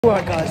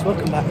Alright guys,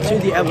 welcome back to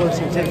the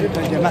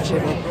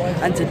Matchday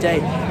Vlog, and today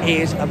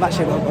is a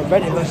Matchday Vlog of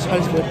Reading vs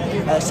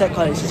Huddersfield, set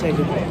college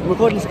stadium. I'm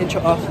recording this intro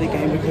after the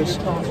game because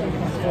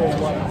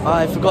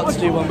I forgot to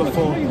do one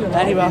before.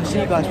 Anyway, I'll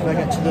see you guys when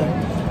I get to the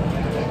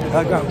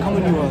ground. Come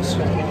on, you was.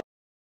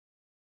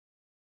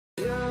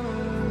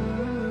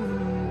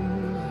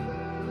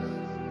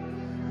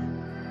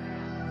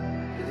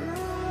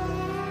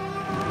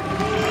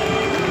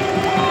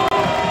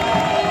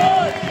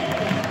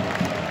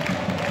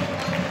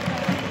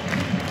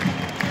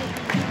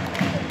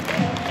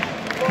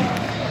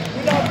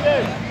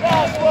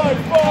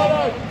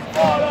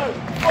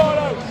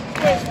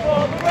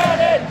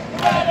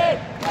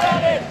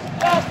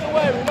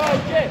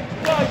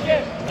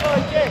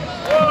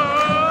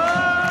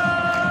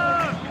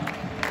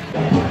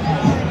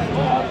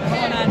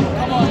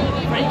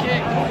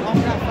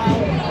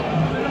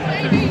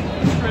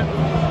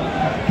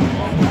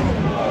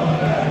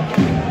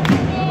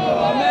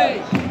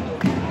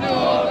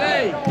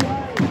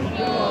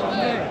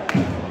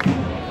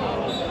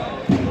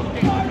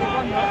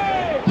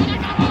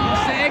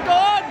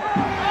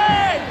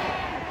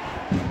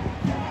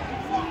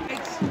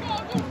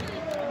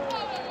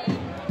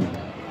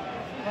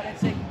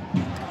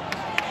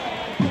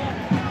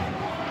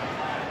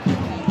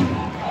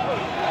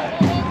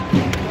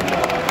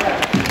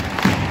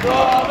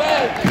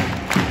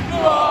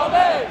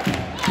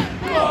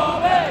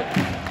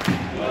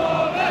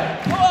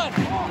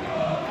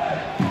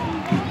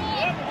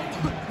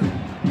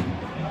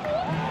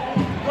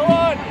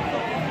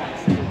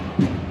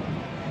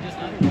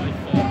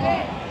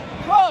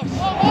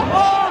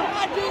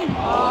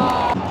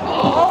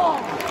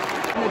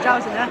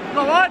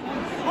 Come on,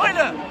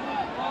 pointer!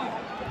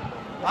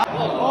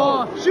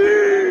 Oh,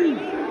 shoot!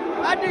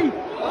 Andy!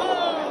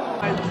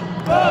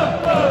 The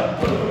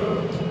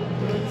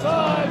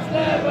times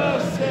never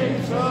seem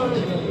so.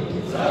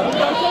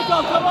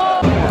 Come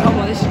on! Come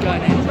on, this is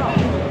going in.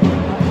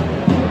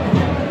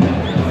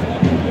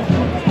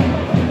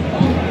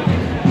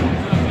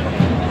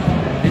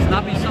 Is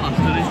Nappy sauce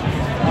delicious?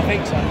 I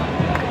think so.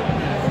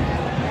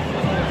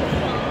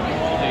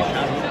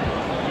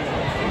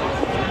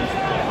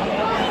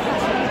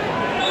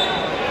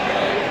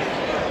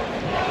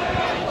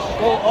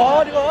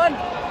 Oh, go on!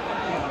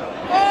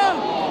 Oh.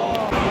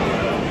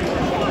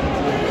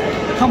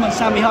 Come on,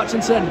 Sammy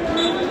Hutchinson. Good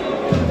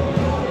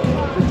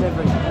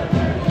delivery.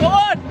 Go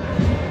on!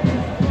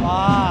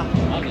 Ah.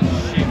 That was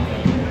shit.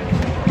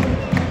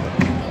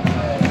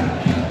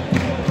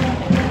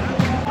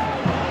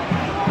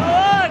 Go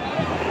on!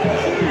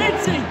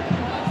 Lindsay!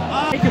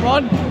 Ah. Take him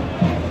on.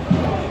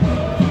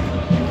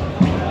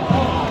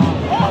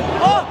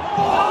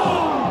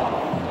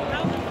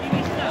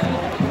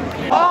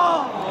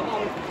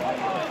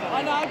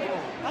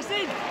 That's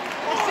it!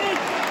 That's it!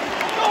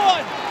 Go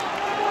on!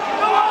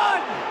 Go on!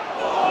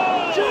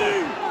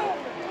 Shoot!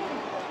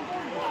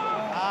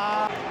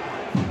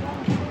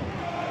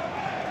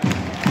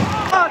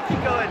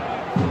 Keep going.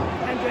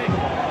 Hendrick.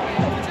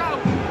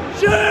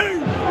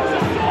 Shoot!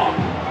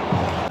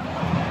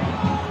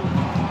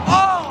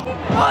 Oh!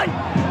 Right!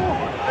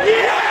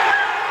 Yeah!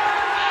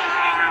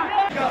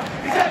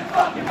 He's a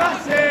fucking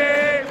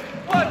massive!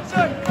 1, 2,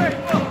 3,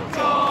 4,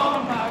 Tom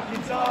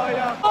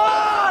McIntyre!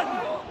 On!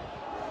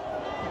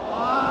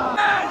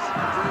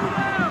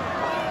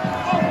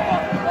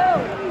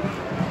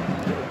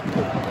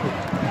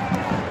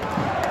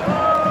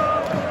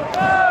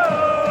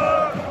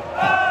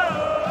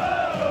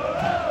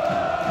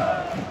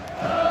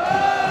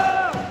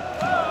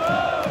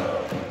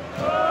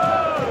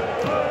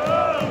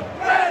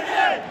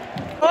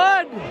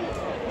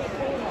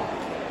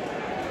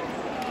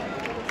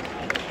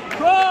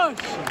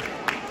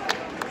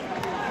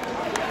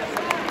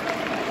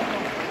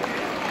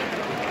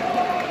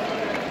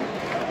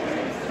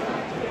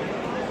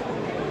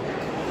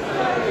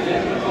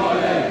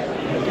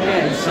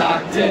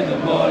 Sacked in the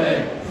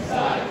morning.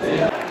 Sacked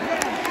in.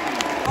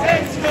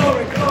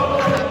 Historical.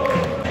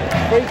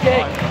 Free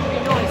kick.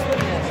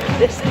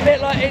 This is a bit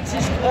like it's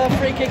his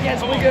free kick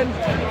against Wigan.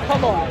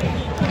 Come on.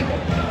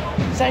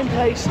 Same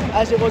place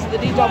as it was at the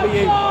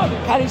DW.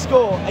 Can he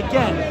score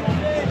again?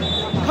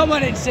 Come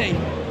on, NC.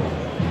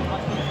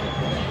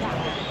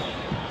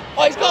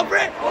 Oh, he's gone for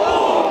it.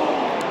 Oh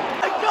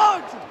my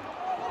God.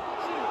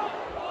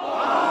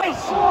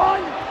 Nice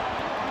one.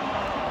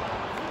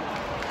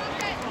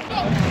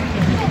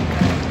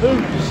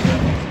 Boots.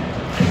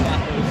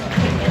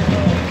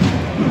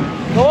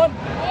 Go on.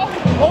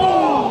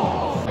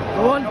 Oh.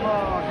 Go on.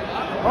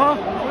 Oh.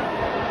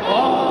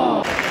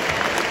 Oh.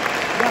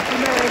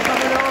 Yakumere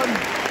coming on.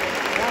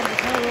 Down the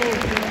tunnel.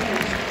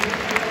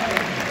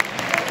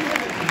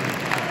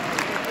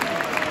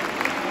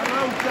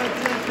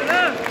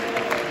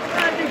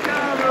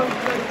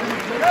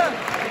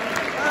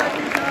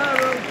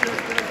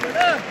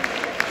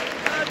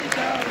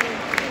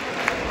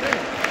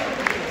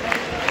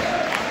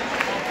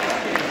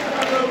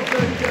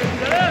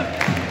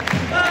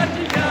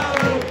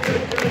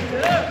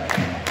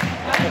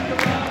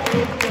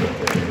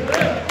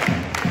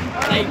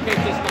 They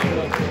picked this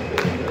number.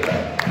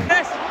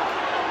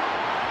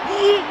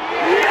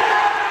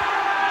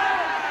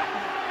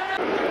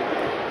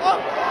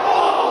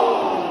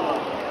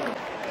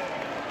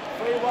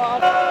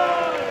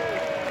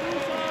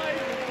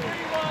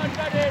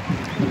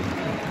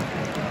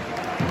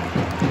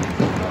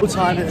 Full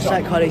time at the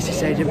St Carlisi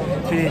Stadium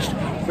finished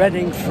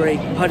Reading 3,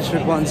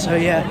 Huddersfield 1. So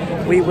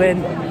yeah, we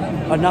win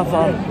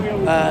another.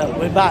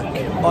 We're back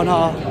on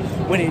our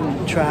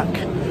winning track.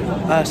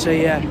 So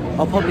yeah,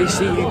 I'll probably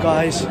see you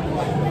guys.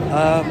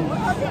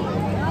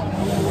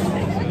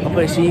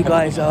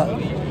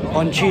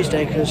 On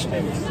Tuesday because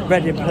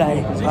Reading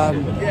play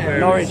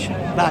Norwich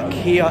back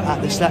here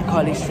at the St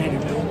Carlisi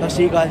Stadium. I'll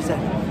see you guys then.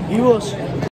 You also.